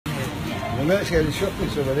My mate's getting shopping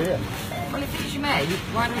over here. Well, if it's your mate,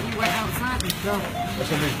 why don't you wait outside and stuff? That's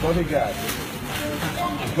his bodyguard.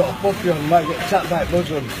 He's got a puppy on, might get attacked by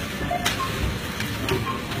Muslims.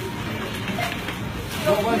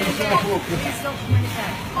 What when you say look,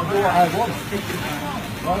 I'll do what I want.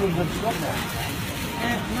 Why would they stop now?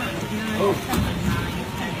 Oh.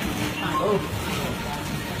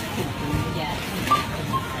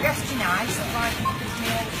 Dressed you nice, like you give me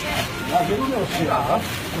all shit. I didn't know shit. I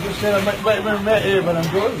just said I'd make my mate here when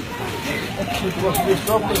I'm going. What's this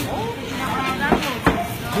stopping?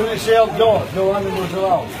 Do they say outdoors, no animals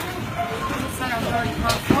allowed?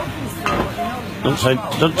 Don't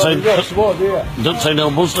say no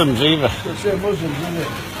Muslims either. Don't say Muslims, isn't it?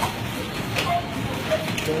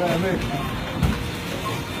 You know what I mean?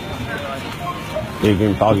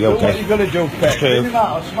 Evening, pal, you So okay? what are you going to do, Pet? Two.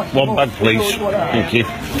 One bag, please. Thank you.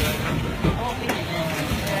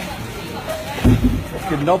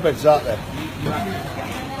 Fucking knobheads, aren't they?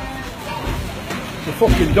 It's a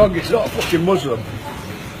fucking dog, it's not a fucking Muslim.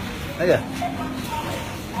 Are you?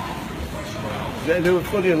 They're doing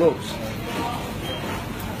funny looks.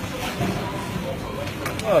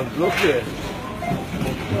 Oh, look at it.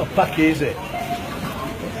 What a pack is it?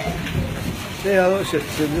 See, I looked at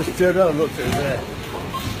him, just turned around and looked at him there.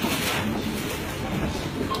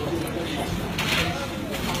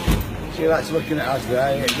 She likes looking at Asda,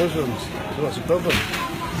 I ain't Muslims. So what's the problem?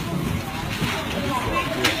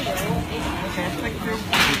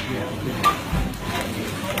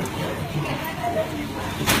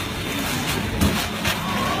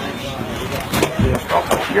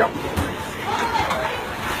 Yep.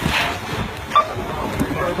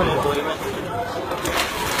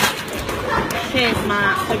 Cheers,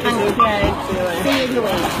 Matt. Thank you. See you in the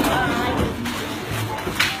week.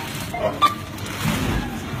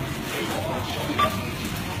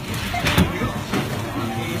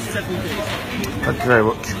 Thank you very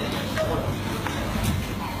much.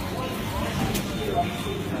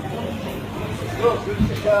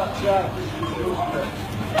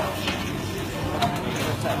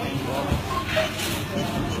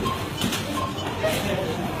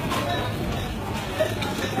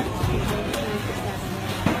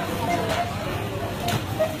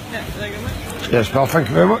 Yes, pal, thank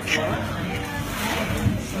you very much.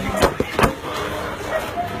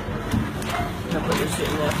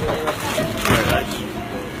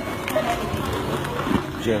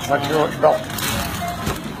 Cheers, thank you very much, pal.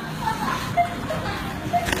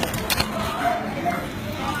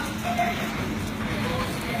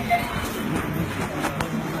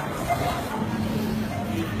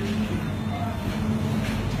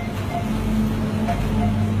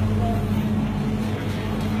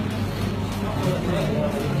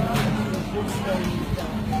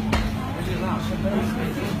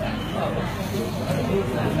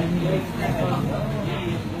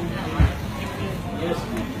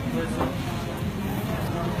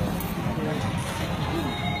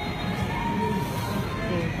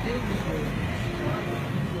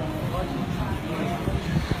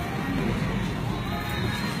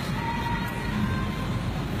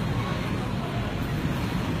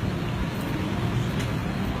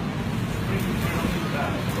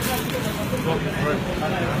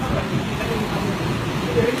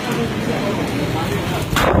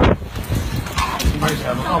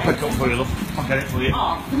 I'll pick up for you, love. I'll get it for you.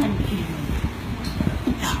 Oh, thank you.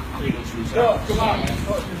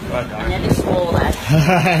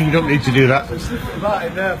 Right, you don't need to do that. There's something about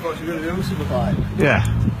him there, I thought you were going to do something about it. Yeah.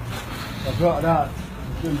 I brought it out.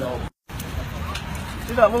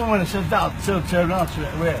 See that woman when I said that, she'll turn around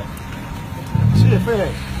straight away. See her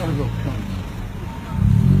face? Gotta go.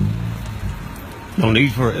 No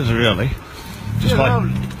need for it, is there really?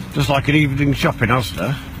 Just like an evening shopping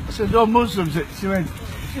Asda. I said, no Muslims, she went,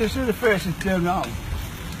 see the face and turned around.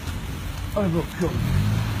 Gotta go, come.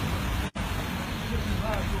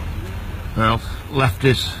 Well,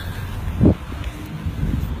 lefties.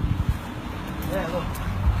 Yeah, look.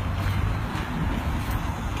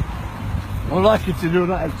 I'd like you to do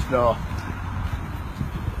that in store.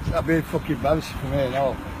 That'd be fucking embarrassing for me and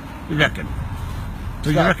all. You reckon? So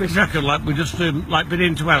you reckon like we just like been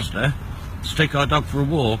into Asda to take our dog for a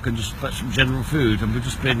walk and just get some general food, and we've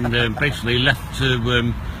just been basically left to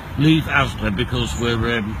leave Asda because we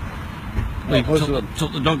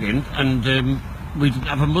took the dog in and we didn't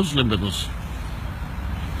have a Muslim with us.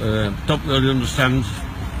 Don't really understand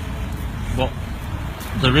what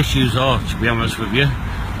their issues are, to be honest with you.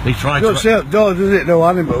 They tried Don't say outdoors, is it? No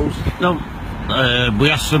animals. No, we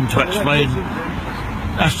asked them to explain.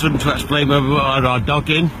 Where we had our dog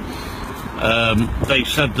in. They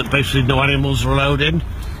said that basically no animals are allowed in.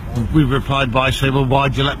 we replied by saying, well, why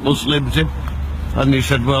do you let Muslims in? And he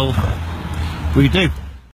said, well, we do.